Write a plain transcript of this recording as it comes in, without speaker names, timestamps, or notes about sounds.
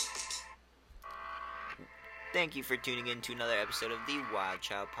Thank you for tuning in to another episode of the Wild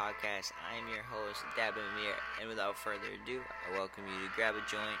Child Podcast. I am your host, Dabnmier, and without further ado, I welcome you to grab a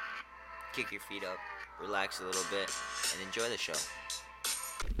joint, kick your feet up, relax a little bit, and enjoy the show.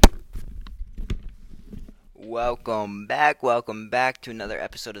 Welcome back to another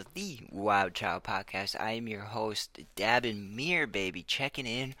episode of the Wild Child Podcast. I am your host, Dabnmier, baby, checking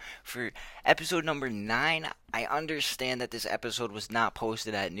in for episode number 9. I understand that this episode was not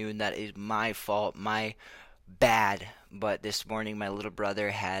posted at noon. That is my fault, my bad. But this morning, my little brother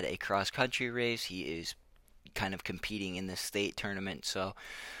had a cross-country race. He is kind of competing in the state tournament, so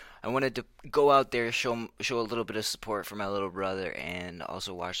I wanted to go out there, show a little bit of support for my little brother, and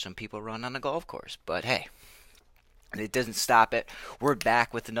also watch some people run on a golf course. But hey, it doesn't stop it. We're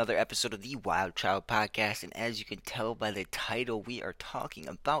back with another episode of the Wild Child Podcast, and as you can tell by the title, we are talking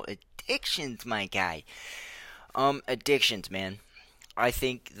about addictions, my guy. Addictions, man. I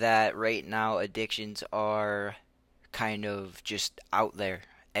think that right now addictions are kind of just out there,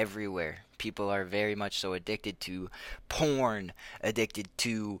 everywhere. People are very much so addicted to porn, addicted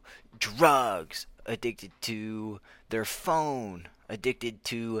to drugs, addicted to their phone, addicted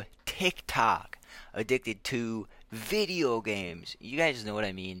to TikTok, addicted to video games. You guys know what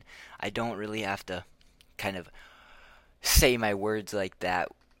I mean. I don't really have to kind of say my words like that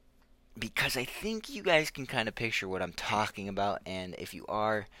because I think you guys can kind of picture what I'm talking about. And if you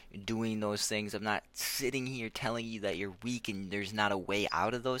are doing those things, I'm not sitting here telling you that you're weak and there's not a way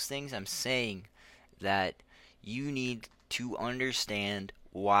out of those things. I'm saying that you need to understand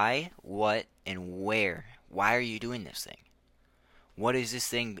why, what, and where. Why are you doing this thing? What is this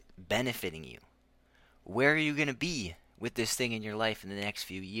thing benefiting you? Where are you going to be with this thing in your life in the next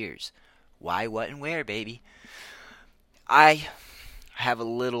few years? Why, what, and where, baby? I have a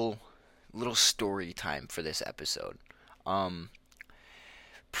little story time for this episode.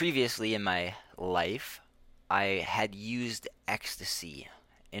 Previously in my life, I had used ecstasy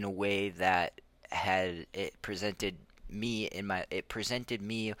in a way that it presented me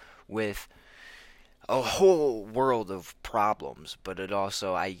with a whole world of problems, but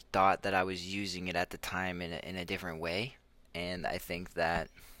I thought that I was using it at the time in a different way, and I think that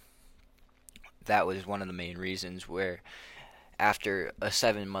was one of the main reasons where after a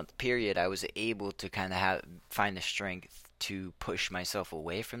 7-month period I was able to kind of find the strength to push myself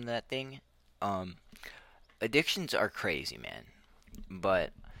away from that thing. Addictions are crazy, man, but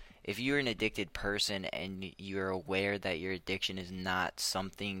if you're an addicted person and you're aware that your addiction is not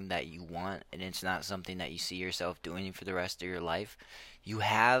something that you want and it's not something that you see yourself doing for the rest of your life, you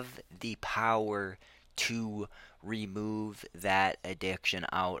have the power to remove that addiction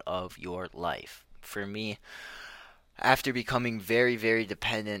out of your life. For me, after becoming very, very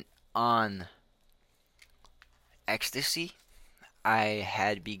dependent on ecstasy, I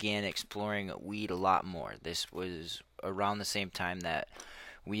had began exploring weed a lot more. This was around the same time that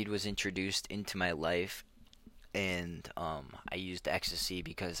weed was introduced into my life, and I used ecstasy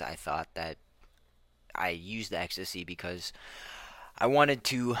because I thought that I wanted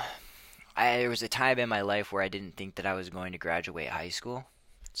to. There was a time in my life where I didn't think that I was going to graduate high school,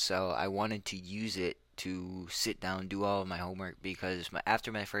 so I wanted to use it to sit down, do all of my homework, because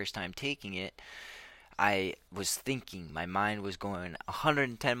after my first time taking it, I was thinking, my mind was going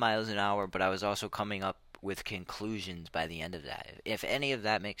 110 miles an hour, but I was also coming up with conclusions by the end of that. If any of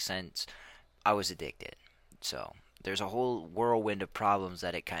that makes sense, I was addicted. So there's a whole whirlwind of problems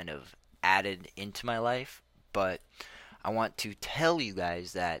that it kind of added into my life, but I want to tell you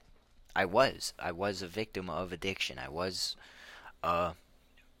guys that I was a victim of addiction. I was, I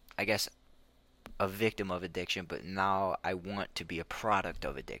guess, a victim of addiction, but now I want to be a product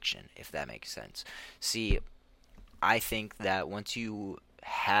of addiction, if that makes sense. See, I think that once you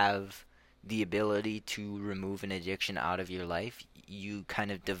have the ability to remove an addiction out of your life, you kind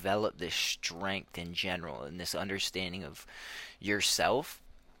of develop this strength in general and this understanding of yourself.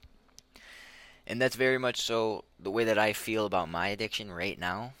 And that's very much so the way that I feel about my addiction right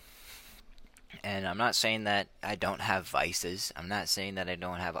now. And I'm not saying that I don't have vices. I'm not saying that I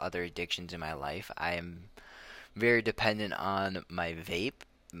don't have other addictions in my life. I am very dependent on my vape.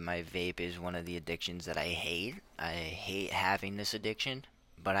 My vape is one of the addictions that I hate. I hate having this addiction,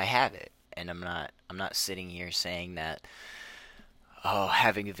 but I have it. And I'm not sitting here saying that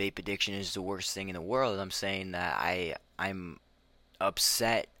having a vape addiction is the worst thing in the world. I'm saying that I'm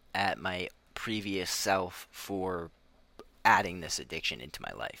upset at my previous self for adding this addiction into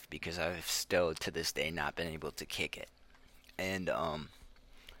my life, because I've still to this day not been able to kick it. And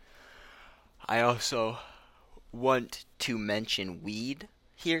I also want to mention weed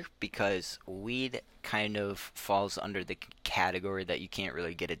here, because weed kind of falls under the category that you can't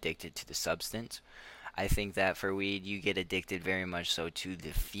really get addicted to the substance. I think that for weed, you get addicted very much so to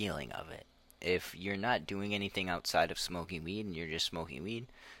the feeling of it. If you're not doing anything outside of smoking weed and you're just smoking weed,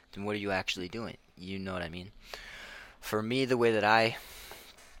 then what are you actually doing? You know what I mean? For me, the way that I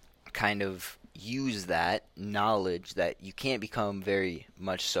kind of use that knowledge that you can't become very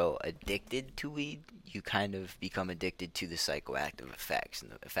much so addicted to weed, you kind of become addicted to the psychoactive effects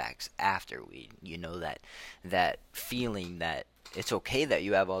and the effects after weed. You know, that feeling that it's okay that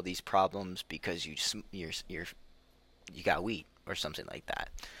you have all these problems because you got weed or something like that.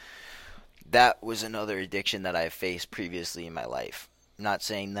 That was another addiction that I faced previously in my life. I'm not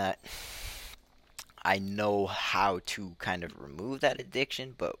saying that I know how to kind of remove that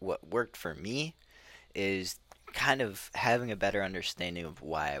addiction, but what worked for me is kind of having a better understanding of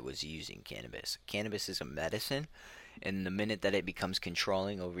why I was using cannabis. Cannabis is a medicine, and the minute that it becomes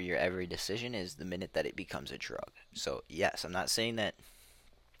controlling over your every decision is the minute that it becomes a drug. So, yes, I'm not saying that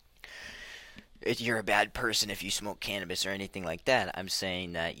you're a bad person if you smoke cannabis or anything like that. I'm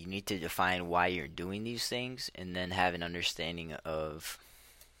saying that you need to define why you're doing these things and then have an understanding of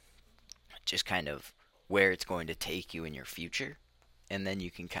just kind of where it's going to take you in your future. And then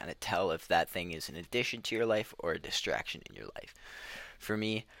you can kind of tell if that thing is an addition to your life or a distraction in your life. For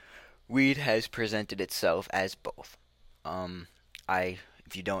me, weed has presented itself as both.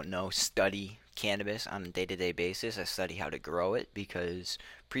 If you don't know, study cannabis on a day-to-day basis. I study how to grow it because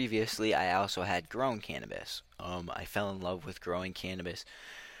previously I also had grown cannabis. I fell in love with growing cannabis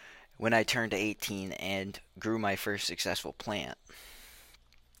when I turned 18 and grew my first successful plant.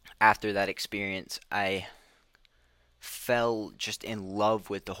 After that experience, I fell just in love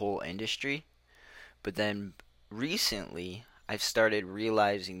with the whole industry. But then recently, I've started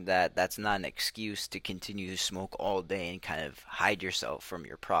realizing that that's not an excuse to continue to smoke all day and kind of hide yourself from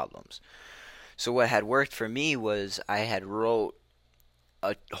your problems. So what had worked for me was I had wrote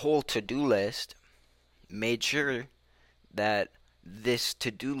a whole to-do list, made sure that this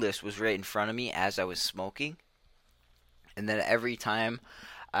to-do list was right in front of me as I was smoking, and then every time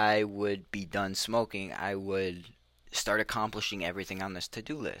I would be done smoking, I would start accomplishing everything on this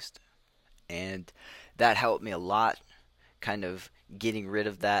to-do list. And that helped me a lot, kind of getting rid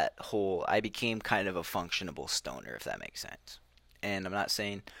of that whole, I became kind of a functionable stoner, if that makes sense. And I'm not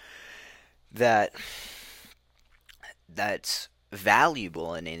saying that that's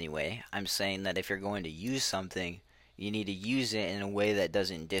valuable in any way. I'm saying that if you're going to use something, you need to use it in a way that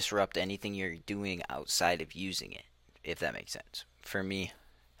doesn't disrupt anything you're doing outside of using it, if that makes sense. For me,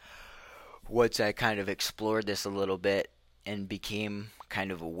 once I kind of explored this a little bit and became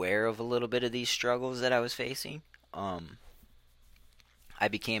kind of aware of a little bit of these struggles that I was facing, I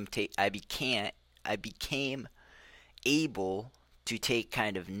became able to take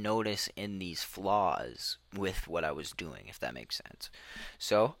kind of notice in these flaws with what I was doing, if that makes sense.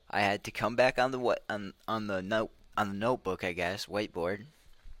 So I had to come back on the notebook, I guess, whiteboard,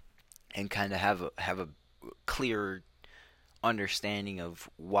 and kind of have a clearer understanding of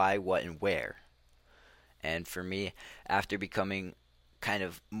why, what, and where. And for me, after becoming kind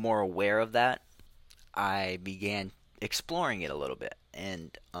of more aware of that, I began exploring it a little bit.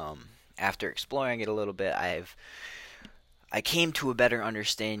 And after exploring it a little bit, I came to a better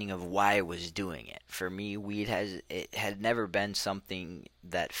understanding of why I was doing it. For me, weed had never been something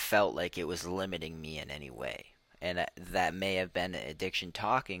that felt like it was limiting me in any way. And that may have been an addiction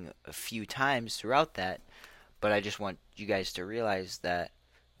talking a few times throughout that, but I just want you guys to realize that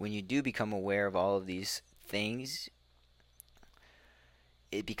when you do become aware of all of these things,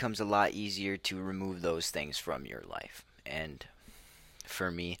 it becomes a lot easier to remove those things from your life. And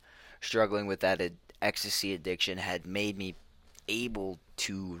for me, struggling with that ecstasy addiction had made me able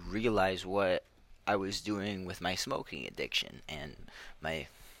to realize what I was doing with my smoking addiction and my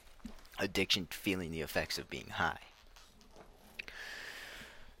addiction to feeling the effects of being high.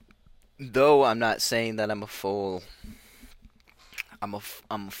 Though I'm not saying that I'm a full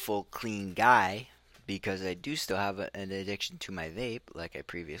clean guy, because I do still have an addiction to my vape, like I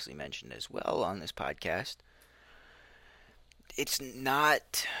previously mentioned as well on this podcast. It's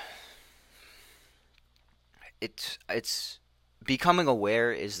becoming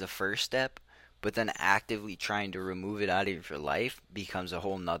aware is the first step, but then actively trying to remove it out of your life becomes a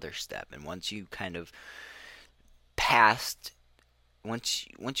whole nother step. And once you've kind of passed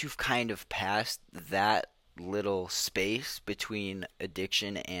that little space between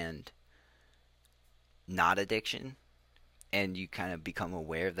addiction and not addiction, and you kind of become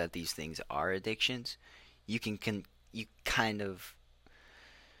aware that these things are addictions, you kind of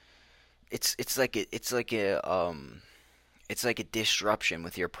it's like a disruption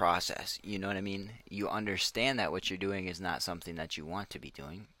with your process. You know what I mean? You understand that what you're doing is not something that you want to be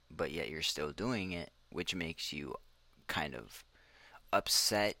doing, but yet you're still doing it, which makes you kind of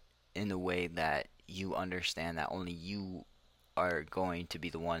upset in the way that you understand that only you are going to be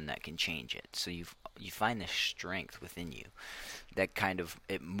the one that can change it. So you find this strength within you that kind of,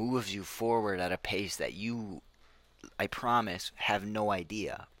 it moves you forward at a pace that you, I promise, have no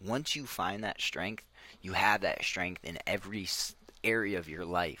idea. Once you find that strength, you have that strength in every area of your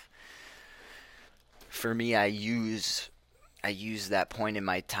life. For me, I use that point in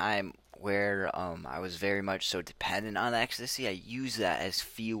my time where I was very much so dependent on ecstasy. I use that as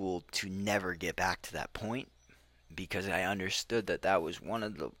fuel to never get back to that point, because I understood that that was one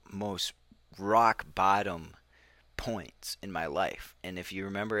of the most rock bottom points in my life. And if you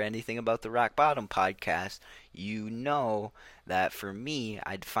remember anything about the Rock Bottom podcast, you know that for me,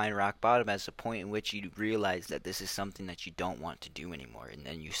 I'd define rock bottom as the point in which you realize that this is something that you don't want to do anymore, and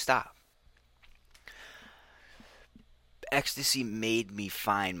then you stop. Ecstasy made me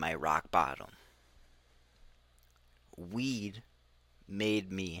find my rock bottom. Weed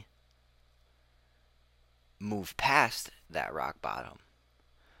made me move past that rock bottom,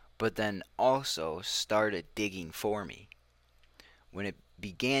 but then also started digging for me. When it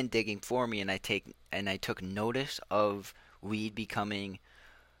began digging for me, and I took notice of weed becoming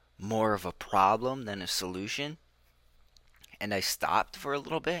more of a problem than a solution, and I stopped for a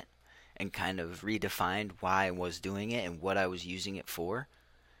little bit and kind of redefined why I was doing it and what I was using it for,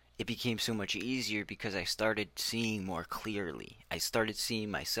 it became so much easier because I started seeing more clearly. I started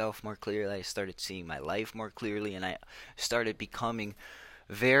seeing myself more clearly. I started seeing my life more clearly, and I started becoming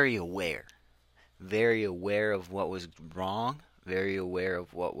very aware of what was wrong, very aware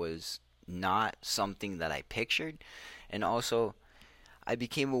of what was not something that I pictured, and also I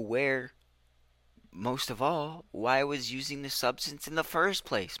became aware, most of all, why I was using the substance in the first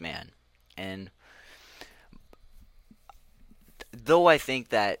place, man. And though I think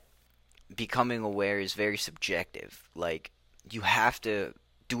that becoming aware is very subjective, like, you have to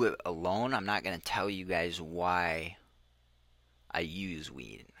do it alone. I'm not going to tell you guys why I use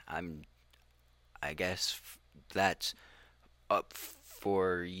weed. I guess that's up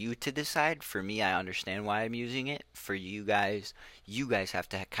for you to decide. For me, I understand why I'm using it. For you guys have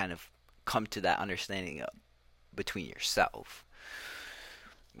to kind of come to that understanding between yourself.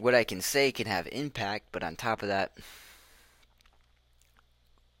 What I can say can have impact, but on top of that,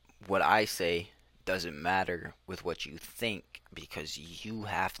 what I say doesn't matter with what you think, because you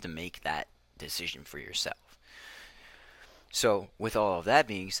have to make that decision for yourself. So, with all of that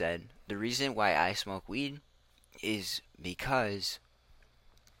being said, the reason why I smoke weed is because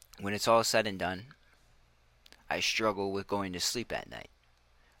when it's all said and done, I struggle with going to sleep at night.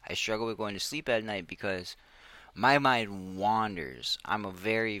 I struggle with going to sleep at night because my mind wanders. I'm a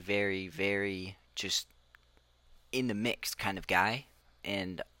very, very, very just in the mix kind of guy,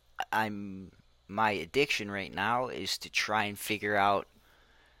 and my addiction right now is to try and figure out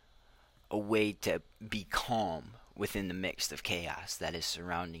a way to be calm within the mix of chaos that is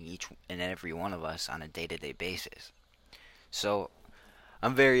surrounding each and every one of us on a day-to-day basis. So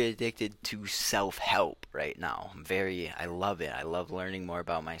I'm very addicted to self-help right now. I love it. I love learning more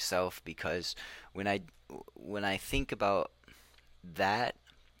about myself, because when I think about that,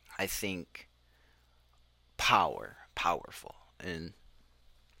 I think powerful. And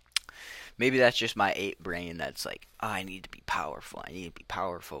maybe that's just my ape brain that's like, oh, I need to be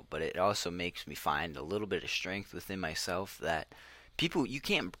powerful. But it also makes me find a little bit of strength within myself that people, you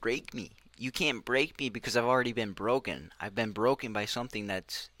can't break me. You can't break me because I've already been broken. I've been broken by something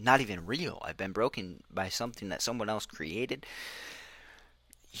that's not even real. I've been broken by something that someone else created.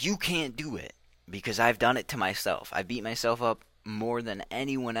 You can't do it because I've done it to myself. I beat myself up more than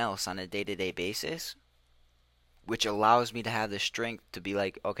anyone else on a day-to-day basis, which allows me to have the strength to be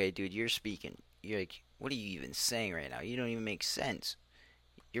like, okay, dude, you're speaking. You're like, what are you even saying right now? You don't even make sense.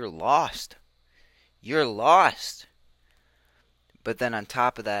 You're lost. You're lost. But then on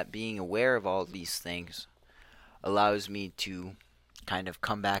top of that, being aware of all these things allows me to kind of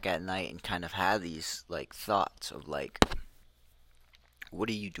come back at night and kind of have these like thoughts of like, what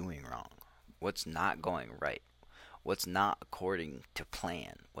are you doing wrong? What's not going right? What's not according to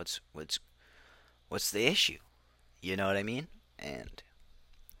plan? What's the issue? You know what I mean? And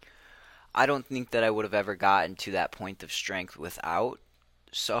I don't think that I would have ever gotten to that point of strength without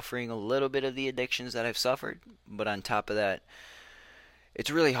suffering a little bit of the addictions that I've suffered. But on top of that, it's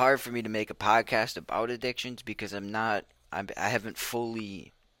really hard for me to make a podcast about addictions because I haven't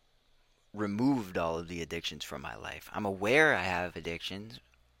fully removed all of the addictions from my life. I'm aware I have addictions,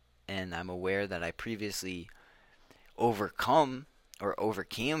 and I'm aware that I previously overcame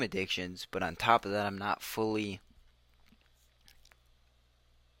addictions, but on top of that, I'm not fully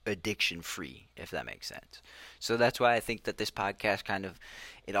addiction free, if that makes sense. So that's why I think that this podcast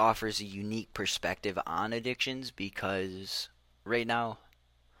it offers a unique perspective on addictions, because right now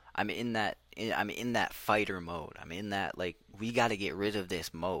I'm in that fighter mode. I'm in that, like, we got to get rid of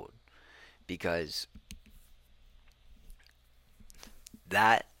this mode, because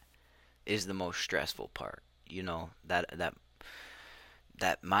that is the most stressful part.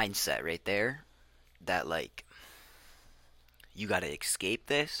 That mindset right there, that, like, you got to escape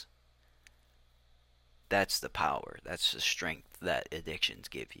this. That's the power. That's the strength that addictions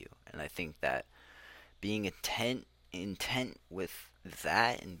give you. And I think that being intent with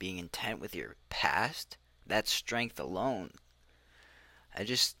that, and being intent with your past, that strength alone,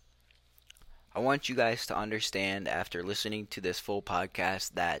 I want you guys to understand, after listening to this full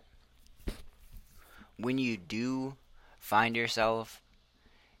podcast, that when you do find yourself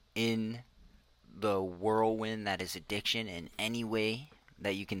in the whirlwind that is addiction, in any way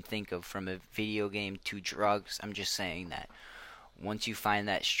that you can think of, from a video game to drugs, I'm just saying that once you find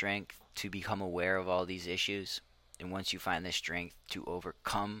that strength to become aware of all these issues, and once you find the strength to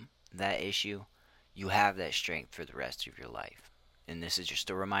overcome that issue, you have that strength for the rest of your life. And this is just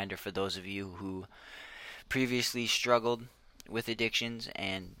a reminder for those of you who previously struggled with addictions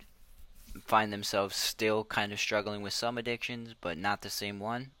and find themselves still kind of struggling with some addictions, but not the same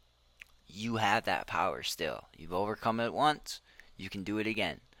one. You have that power still. You've overcome it once, you can do it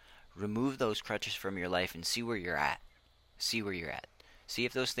again. Remove those crutches from your life and see where you're at. See where you're at. See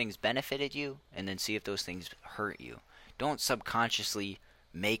if those things benefited you, and then see if those things hurt you. Don't subconsciously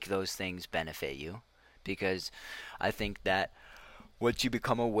make those things benefit you, because I think that once you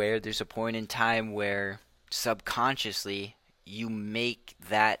become aware, there's a point in time where subconsciously you make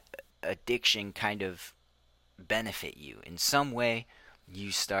that addiction kind of benefit you in some way.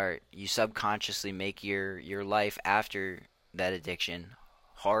 You subconsciously make your life after that addiction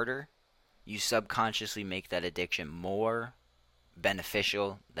harder. You subconsciously make that addiction more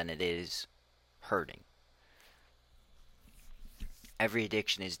beneficial than it is hurting. Every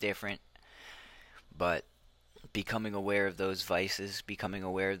addiction is different, but becoming aware of those vices, becoming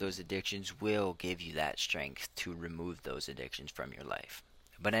aware of those addictions will give you that strength to remove those addictions from your life.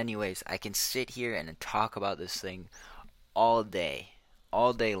 But anyways, I can sit here and talk about this thing all day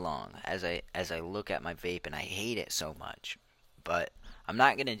long as I look at my vape, and I hate it so much. But I'm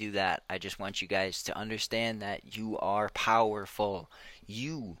not going to do that. I just want you guys to understand that you are powerful.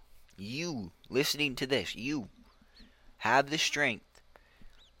 You listening to this, you have the strength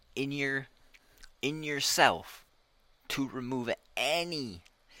in yourself to remove anything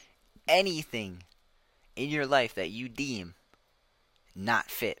in your life that you deem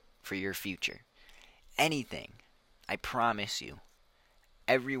not fit for your future. Anything. I promise you.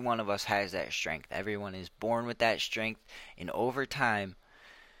 Every one of us has that strength. Everyone is born with that strength, and over time,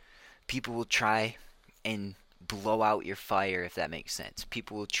 people will try and blow out your fire, if that makes sense.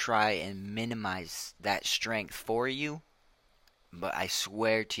 People will try and minimize that strength for you, but I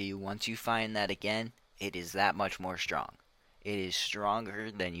swear to you, once you find that again, it is that much more strong. It is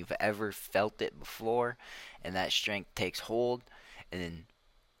stronger than you've ever felt it before, and that strength takes hold, and then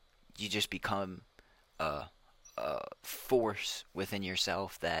you just become a force within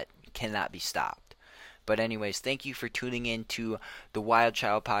yourself that cannot be stopped. But anyways, thank you for tuning in to the Wild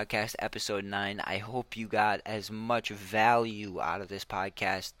Child Podcast, episode 9. I hope you got as much value out of this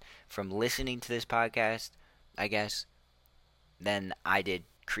podcast from listening to this podcast, I guess, than I did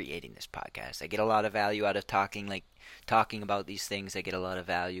creating this podcast. I get a lot of value out of talking about these things. I get a lot of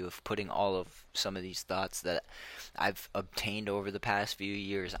value of putting all of some of these thoughts that I've obtained over the past few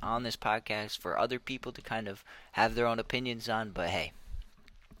years on this podcast for other people to kind of have their own opinions on. But hey,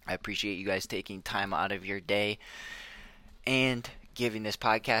 I appreciate you guys taking time out of your day and giving this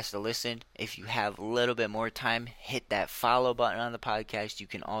podcast a listen. If you have a little bit more time, hit that follow button on the podcast. You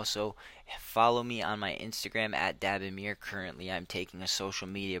can also follow me on my Instagram at Dabnmier. Currently, I'm taking a social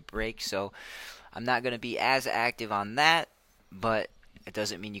media break, so I'm not going to be as active on that, but it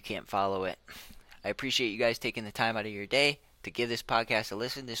doesn't mean you can't follow it. I appreciate you guys taking the time out of your day to give this podcast a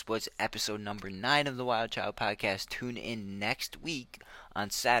listen. This was episode number 9 of the Wild Child Podcast. Tune in next week on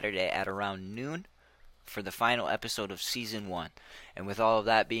Saturday at around noon for the final episode of Season 1. And with all of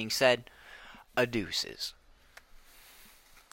that being said, adeuces.